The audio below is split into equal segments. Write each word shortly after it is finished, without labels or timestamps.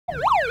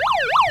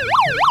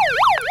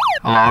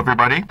Hello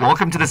everybody.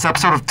 Welcome to this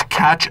episode of To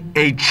Catch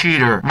a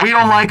Cheater. We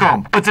don't like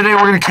them, but today we're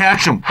gonna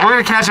catch them. We're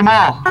gonna catch them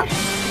all.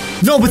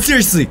 No, but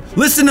seriously,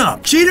 listen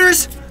up.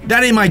 Cheaters?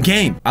 That ain't my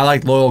game. I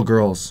like loyal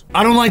girls.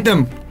 I don't like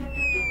them.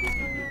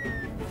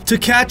 To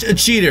catch a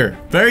cheater,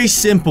 very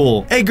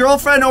simple. A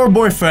girlfriend or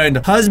boyfriend,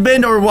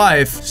 husband or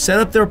wife,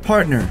 set up their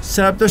partner,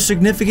 set up their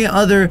significant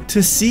other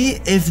to see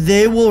if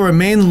they will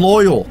remain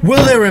loyal.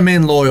 Will they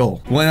remain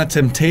loyal when a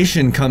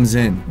temptation comes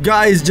in?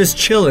 Guy is just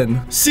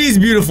chilling, sees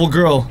beautiful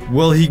girl.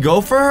 Will he go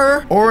for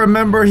her? Or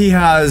remember he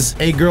has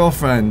a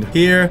girlfriend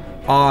here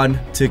on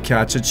To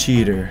Catch a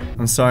Cheater.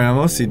 I'm sorry, I'm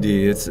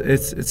OCD.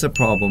 It's a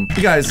problem.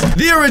 You guys,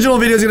 the original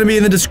video is gonna be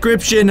in the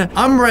description.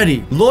 I'm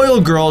ready.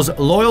 Loyal girls,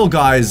 loyal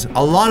guys,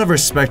 a lot of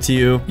respect to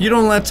you. You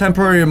don't let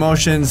temporary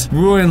emotions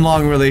ruin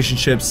long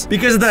relationships,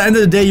 because at the end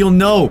of the day, you'll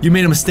know you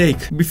made a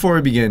mistake. Before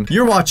we begin,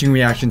 you're watching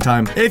Reaction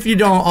Time. If you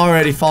don't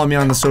already follow me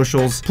on the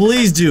socials,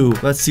 please do.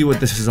 Let's see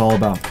what this is all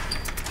about.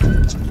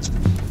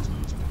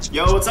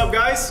 Yo, what's up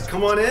guys?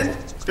 Come on in.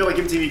 Feel like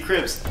MTV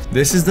Cribs.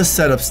 This is the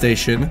setup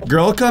station.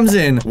 Girl comes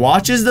in,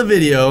 watches the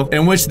video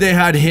in which they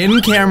had hidden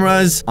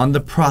cameras on the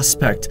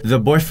prospect, the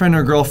boyfriend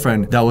or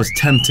girlfriend that was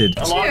tempted.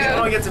 A lot of people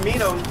don't get to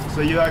meet him, so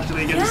you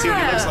actually get to see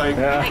what he looks like.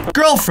 Yeah.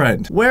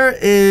 Girlfriend, where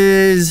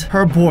is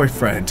her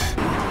boyfriend?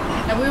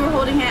 And we were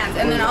holding hands,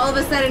 and then all of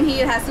a sudden he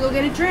has to go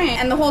get a drink,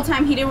 and the whole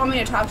time he didn't want me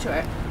to talk to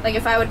her. Like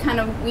if I would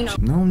kind of, you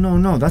know.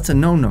 No, that's a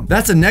no-no.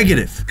 That's a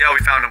negative. Yeah, we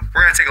found him.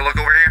 We're gonna take a look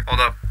over here. Hold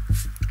up.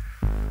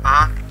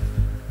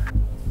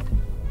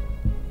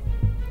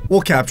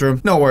 We'll capture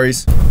him, no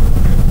worries.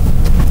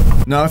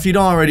 Now, if you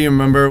don't already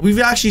remember, we've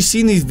actually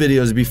seen these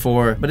videos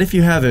before, but if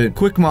you haven't,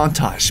 quick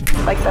montage.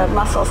 Like the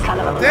muscles kind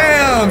of.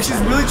 Damn, she's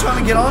really trying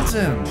to get onto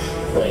him.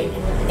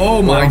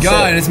 Oh my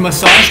god, it's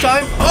massage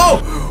time? Oh!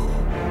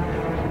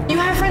 You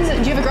have friends, do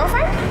you have a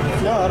girlfriend?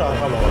 No, I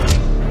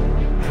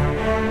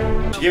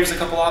don't. She gave us a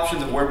couple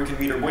options of where we can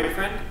meet her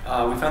boyfriend.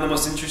 We found the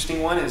most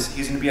interesting one is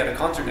he's gonna be at a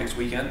concert next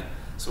weekend.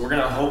 So we're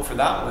gonna hope for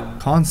that one.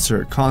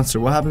 Concert.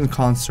 What happens in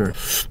concert?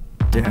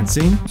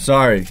 Dancing?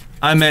 Sorry,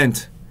 I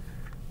meant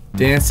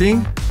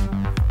dancing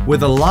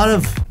with a lot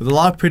of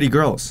pretty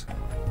girls.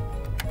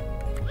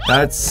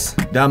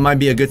 That might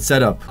be a good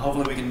setup.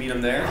 Hopefully we can meet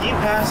him there. He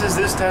passes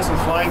this test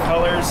with flying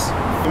colors.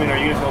 I mean, are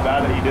you gonna feel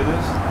bad that you did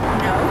this?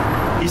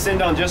 No. He's sitting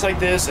down just like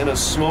this, and a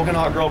smoking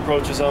hot girl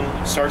approaches him,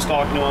 starts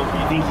talking to him.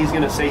 You think he's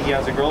gonna say he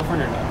has a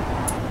girlfriend or not?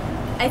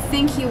 I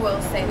think he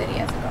will say that he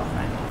has a girlfriend.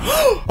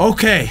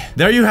 Okay,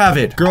 there you have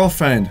it.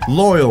 Girlfriend,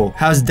 loyal,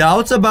 has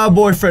doubts about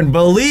boyfriend,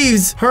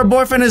 believes her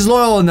boyfriend is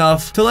loyal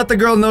enough to let the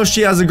girl know she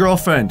has a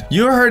girlfriend.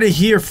 You heard it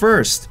here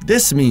first.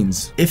 This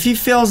means if he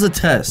fails the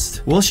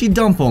test, will she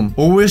dump him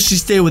or will she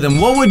stay with him?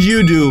 What would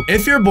you do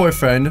if your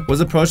boyfriend was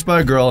approached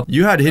by a girl,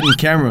 you had hidden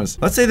cameras?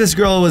 Let's say this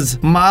girl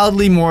was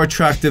mildly more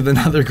attractive than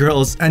other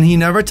girls and he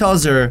never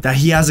tells her that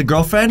he has a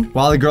girlfriend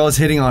while the girl is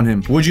hitting on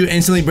him. Would you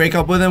instantly break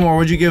up with him or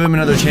would you give him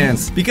another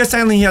chance? Because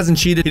technically he hasn't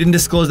cheated, he didn't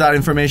disclose that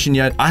information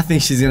yet. I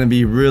think she's gonna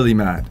be really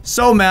mad.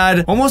 So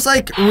mad, almost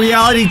like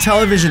reality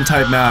television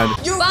type mad.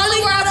 You really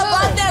got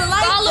about that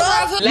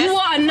life, bro. You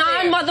are a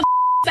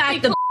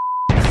non-motherfucking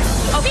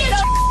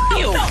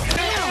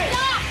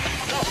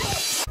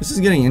This is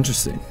getting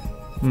interesting.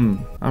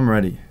 I'm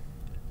ready.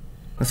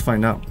 Let's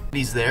find out.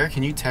 He's there.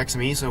 Can you text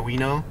me so we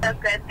know? That's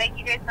good. Thank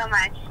you guys so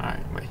much.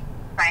 Alright, bye.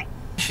 Bye.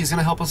 She's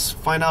gonna help us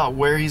find out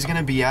where he's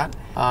gonna be at.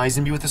 He's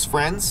gonna be with his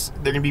friends.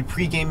 They're gonna be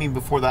pre-gaming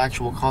before the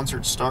actual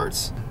concert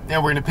starts. Yeah,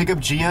 we're gonna pick up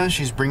Gia.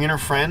 She's bringing her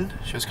friend.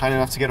 She was kind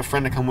enough to get a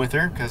friend to come with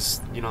her because,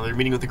 you know, they're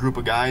meeting with a group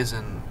of guys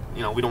and,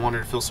 you know, we don't want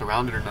her to feel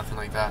surrounded or nothing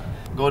like that.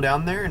 Go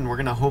down there and we're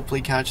gonna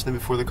hopefully catch them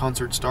before the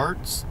concert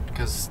starts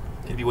because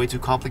it'd be way too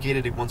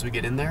complicated once we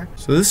get in there.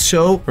 So this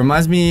show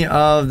reminds me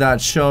of that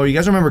show. You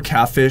guys remember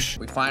Catfish?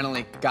 We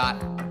finally got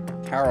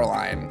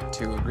Caroline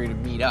to agree to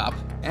meet up,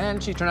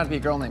 and she turned out to be a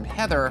girl named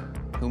Heather,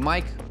 who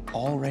Mike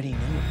already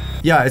knew.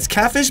 Yeah, it's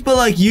Catfish, but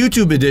like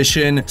YouTube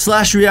edition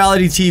 /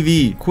 reality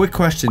TV. Quick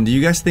question, do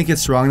you guys think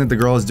it's wrong that the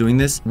girl is doing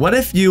this? What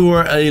if you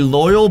were a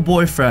loyal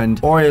boyfriend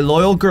or a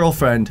loyal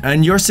girlfriend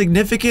and your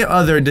significant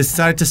other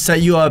decided to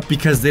set you up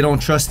because they don't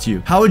trust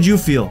you? How would you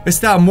feel? It's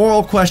that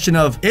moral question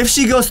of, if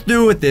she goes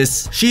through with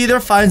this, she either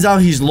finds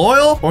out he's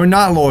loyal or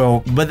not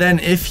loyal, but then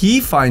if he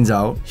finds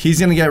out, he's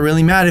gonna get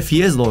really mad if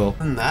he is loyal.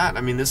 And that,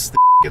 I mean, this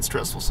gets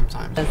stressful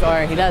sometimes.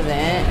 Or he doesn't,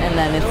 and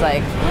then it's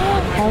like,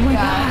 oh my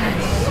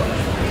gosh.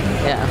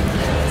 Yeah.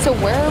 So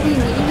where are we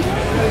meeting?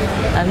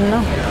 I don't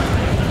know.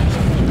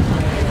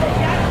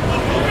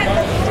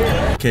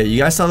 Okay, you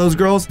guys saw those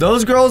girls?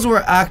 Those girls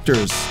were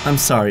actors. I'm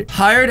sorry.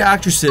 Hired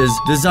actresses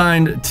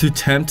designed to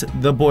tempt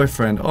the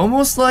boyfriend.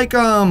 Almost like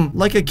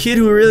a kid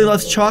who really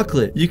loves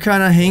chocolate. You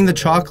kind of hang the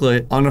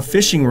chocolate on a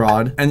fishing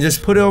rod and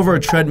just put it over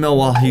a treadmill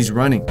while he's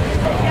running.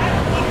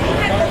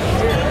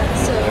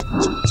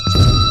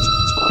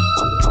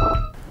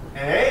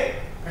 Hey!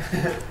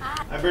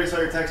 I barely saw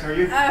your text. How are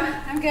you?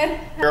 I'm good.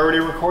 You're already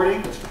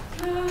recording?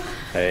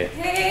 Hey.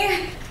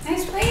 Hey,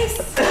 nice place.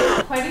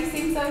 Why do you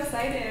seem so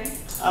excited?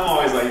 I'm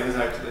always like this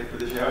actually for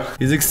the show.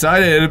 He's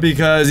excited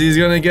because he's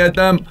gonna get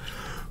them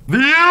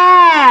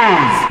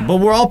Views! But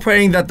we're all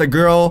praying that the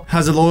girl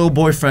has a loyal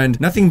boyfriend.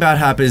 Nothing bad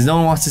happens. No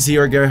one wants to see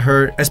her get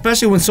hurt,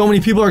 especially when so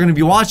many people are going to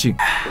be watching.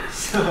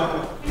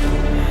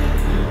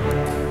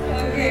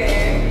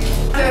 Okay.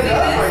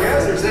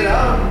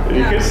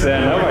 You can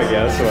stand up, I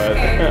guess, but...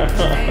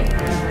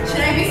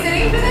 Should I be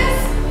sitting for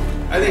this?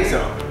 I think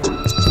so.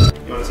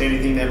 You want to say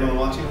anything to everyone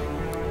watching?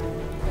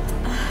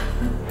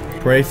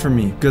 Pray for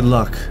me. Good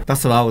luck.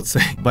 That's what I would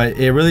say. But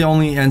it really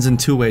only ends in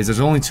 2 ways. There's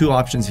only 2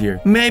 options here.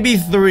 Maybe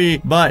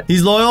 3. But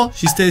he's loyal,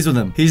 she stays with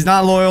him. He's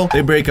not loyal, they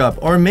break up.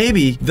 Or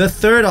maybe the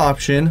 3rd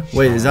option.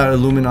 Wait, is that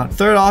Illuminati?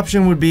 3rd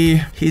option would be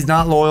he's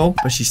not loyal,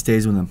 but she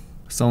stays with him.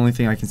 It's the only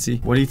thing I can see.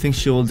 What do you think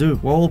she will do?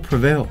 What will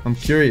prevail? I'm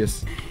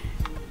curious.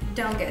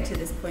 Don't get to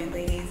this point,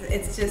 ladies.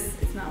 It's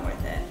not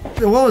worth it.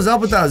 What was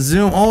up with that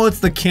zoom? Oh, it's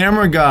the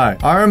camera guy.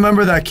 I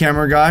remember that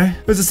camera guy.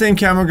 It was the same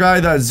camera guy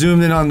that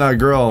zoomed in on that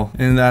girl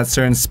in that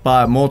certain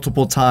spot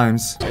multiple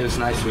times. It was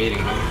nice meeting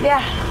you.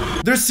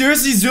 Yeah. They're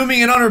seriously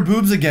zooming in on her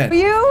boobs again.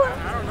 You?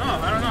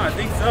 I don't know, I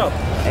think so.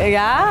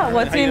 Yeah?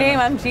 What's your name?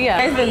 I'm Gia. You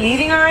guys been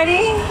leaving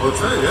already?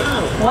 What's that?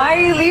 Yeah. Why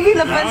are you leaving?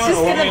 The fun's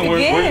just gonna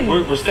begin.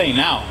 We're staying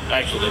out,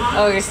 actually.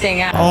 Oh, you're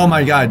staying out. Oh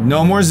my god,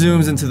 no more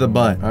zooms into the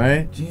butt,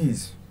 alright?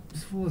 Jeez.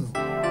 This fool is...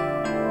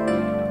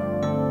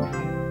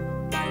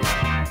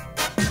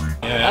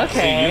 Yeah, Okay.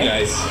 seeing you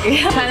guys.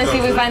 Yeah, trying to see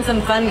if we find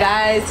some fun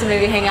guys to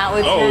maybe hang out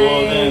with Oh, tonight.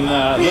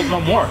 well then, look no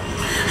more.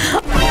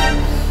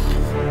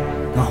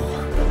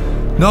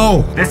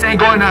 No! This ain't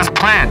going as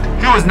planned.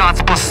 He was not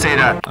supposed to say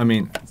that. I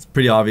mean, it's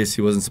pretty obvious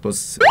he wasn't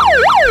supposed to say.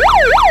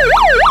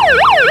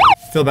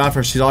 Feel bad for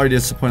her, she's already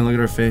disappointed. Look at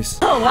her face.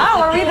 Oh wow,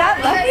 are we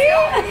that lucky?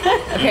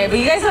 Okay, but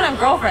you guys don't have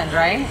girlfriends,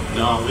 right?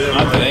 No,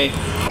 not today.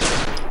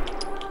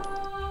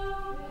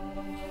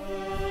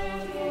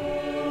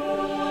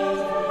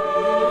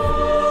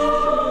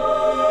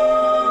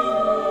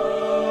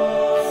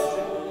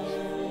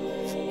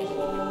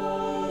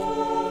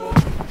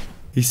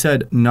 He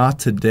said, not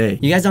today.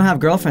 You guys don't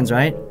have girlfriends,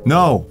 right?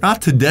 No, not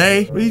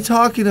today. What are you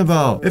talking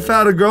about? If I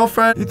had a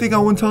girlfriend, you think I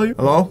wouldn't tell you?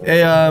 Hello?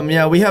 Hey,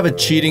 yeah, we have a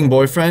cheating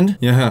boyfriend.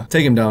 Yeah,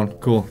 take him down.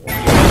 Cool.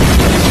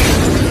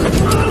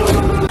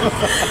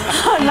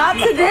 Not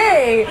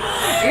today.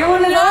 You're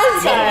one of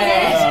those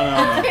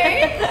guys.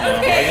 Okay.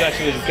 I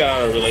actually just got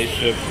out of a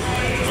relationship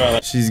about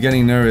like She's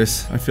getting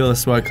nervous. I feel the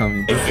sweat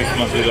coming. 6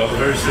 months ago.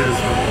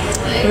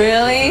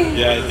 Really?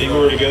 Yeah, I think we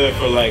were together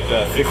for like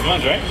 6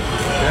 months, right?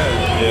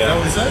 Yeah. Is that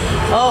what he said?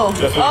 Oh.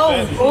 That's what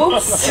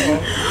he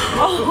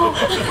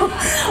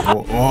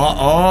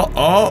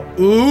said.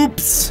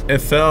 Oops. It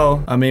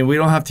fell. I mean, we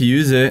don't have to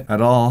use it at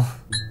all.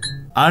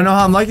 I don't know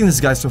how I'm liking this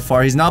guy so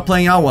far. He's not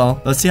playing out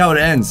well. Let's see how it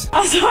ends.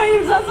 I'm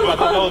sorry, that's I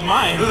thought that was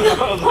mine. I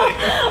was like,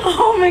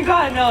 oh my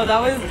god, no, that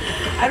was,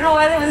 I don't know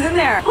why that was in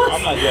there.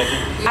 I'm not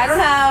judging. I don't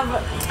have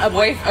a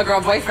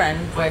boyfriend.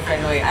 Wait,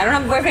 I don't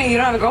have a boyfriend, you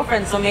don't have a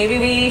girlfriend, so maybe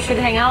we should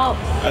hang out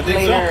I think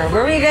later. so.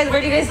 Where do you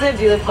guys live?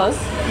 Do you live close?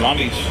 Long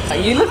Beach.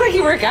 You look like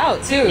you work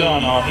out too.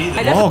 No, he's...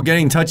 Oh,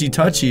 getting touchy.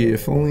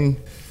 If only.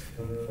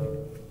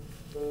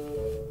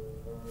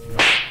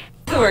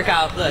 To work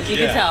out, look, you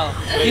can tell.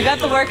 You got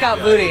the workout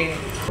booty.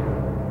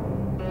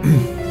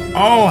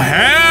 Oh,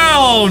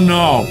 hell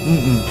no.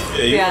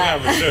 Yeah, you Yeah.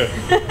 for sure.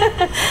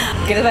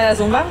 ¿Quieres ver la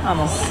zumba?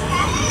 Vamos.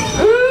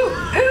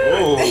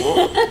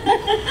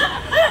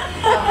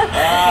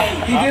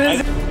 You do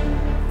this.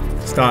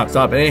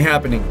 Stop. It ain't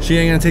happening. She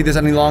ain't gonna take this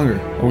any longer.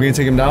 Are we gonna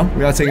take him down?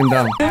 We gotta take him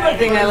down. Zumba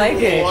thing, I like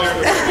it.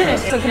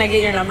 So can I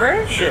get your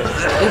number? Sure.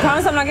 You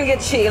promise I'm not gonna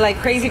get like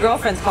crazy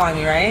girlfriends calling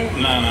me, right?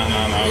 No.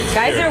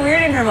 Guys are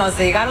weird in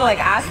Hermosa. You gotta like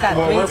ask that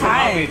 3 we're from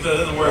Long Beach, times. so it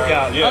doesn't work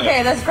out. Yeah.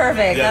 Okay, that's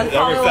perfect. Yeah, That's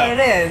probably that what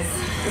works it is.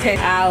 Okay,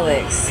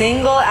 Alex.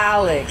 Single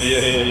Alex.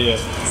 Yeah.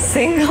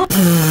 Single.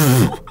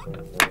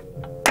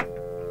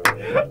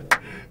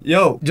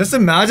 Yo, just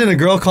imagine a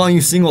girl calling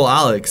you single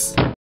Alex.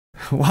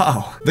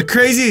 Wow. The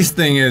craziest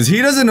thing is,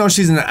 he doesn't know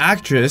she's an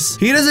actress.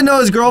 He doesn't know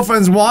his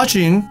girlfriend's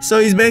watching. So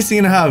he's basically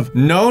gonna have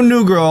no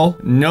new girl,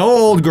 no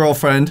old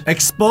girlfriend,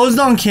 exposed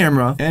on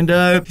camera, and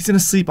he's gonna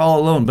sleep all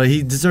alone. But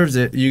he deserves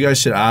it. You guys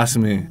should ask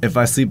me if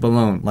I sleep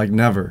alone. Like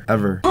never,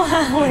 ever.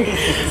 Can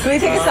we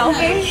take a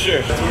selfie? Sure.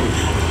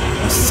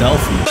 A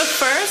selfie. But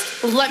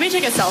first, let me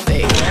take a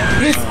selfie.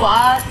 Do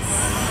squats.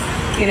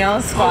 You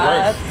know,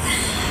 squats.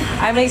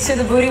 I make sure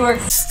the booty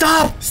works.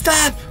 Stop!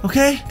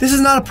 Okay? This is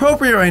not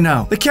appropriate right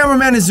now. The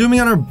cameraman is zooming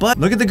on her butt.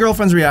 Look at the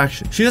girlfriend's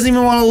reaction. She doesn't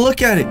even want to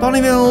look at it. Don't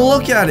even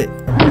look at it.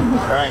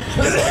 Alright.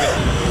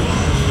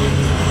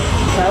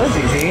 That was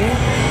easy.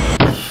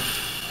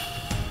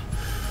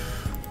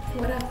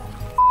 What a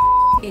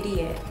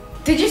idiot.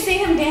 Did you see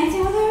him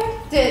dancing with her?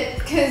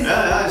 Cause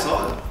Yeah, I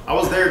saw it. I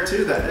was there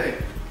too that day.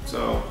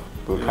 So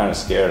We were kind of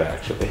scared,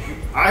 actually.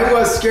 I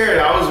was scared.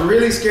 I was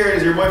really scared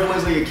as your boyfriend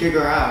looks like a kick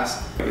her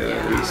ass.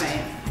 yeah,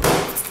 alright.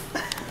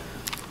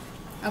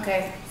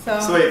 Okay, so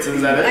wait, so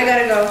is that it? I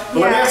gotta go.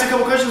 But let me ask you a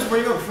couple questions before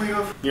you go.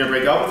 You gonna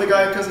break up with the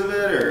guy because of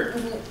it, or?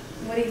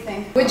 What do you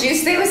think? Would you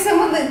stay with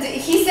someone that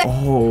he said?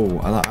 Oh,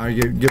 I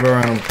give her a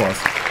round of applause.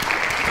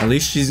 At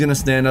least she's gonna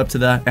stand up to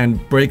that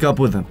and break up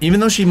with him. Even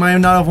though she might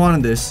not have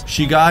wanted this,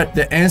 she got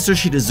the answer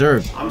she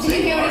deserved. Did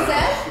you hear what he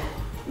said?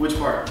 Which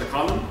part? The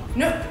comment?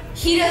 No,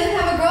 he doesn't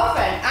have a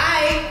girlfriend.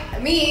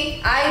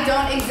 I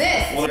don't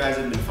exist. Well, you guys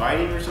have been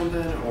fighting or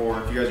something,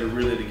 or if you guys are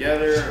really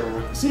together, or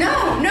what? No,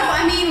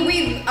 I mean,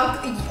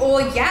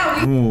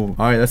 yeah. Ooh, all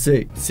right, that's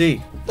it.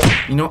 See,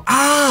 you know,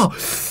 ow!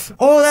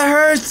 Oh, that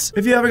hurts!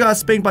 If you ever got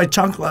spanked by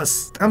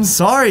chunkless, I'm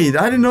sorry.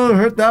 I didn't know it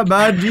hurt that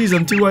bad. Jeez,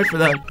 I'm too white for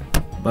that.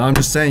 But I'm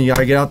just saying, you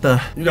gotta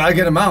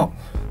get him out.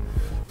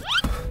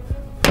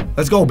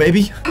 Let's go,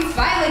 baby. We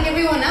fight like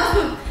everyone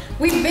else.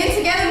 We've been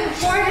together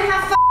for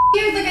 4.5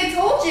 years, like I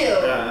told you.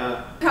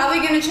 Yeah. Probably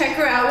gonna check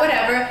her out,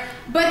 whatever.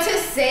 But to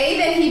say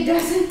that he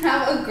doesn't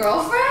have a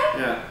girlfriend?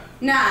 Yeah.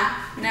 Nah,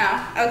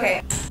 no,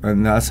 okay.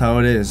 And that's how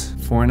it is.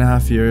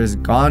 4.5 years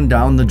gone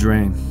down the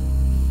drain.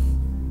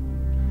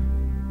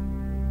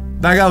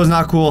 That guy was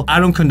not cool. I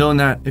don't condone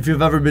that. If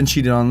you've ever been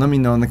cheated on, let me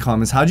know in the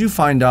comments. How'd you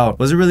find out?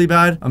 Was it really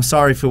bad? I'm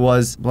sorry if it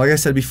was. But like I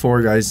said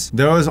before, guys,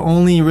 there was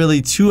only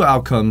really 2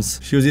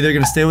 outcomes. She was either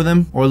gonna stay with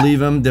him or leave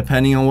him,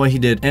 depending on what he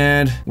did.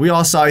 And we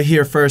all saw it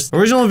here first.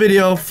 Original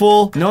video,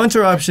 full, no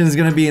interruptions,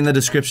 gonna be in the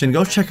description.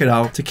 Go check it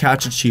out to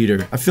catch a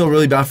cheater. I feel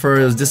really bad for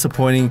her. It was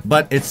disappointing,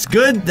 but it's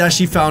good that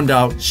she found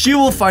out. She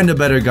will find a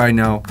better guy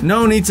now.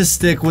 No need to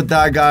stick with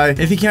that guy.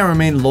 If he can't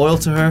remain loyal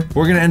to her,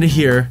 we're gonna end it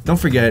here. Don't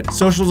forget,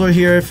 socials are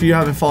here if you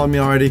haven't followed me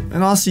already,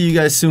 and I'll see you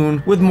guys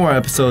soon with more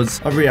episodes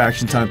of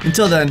Reaction Time.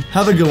 Until then,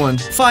 have a good one,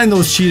 find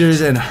those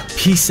cheaters, and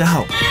peace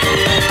out.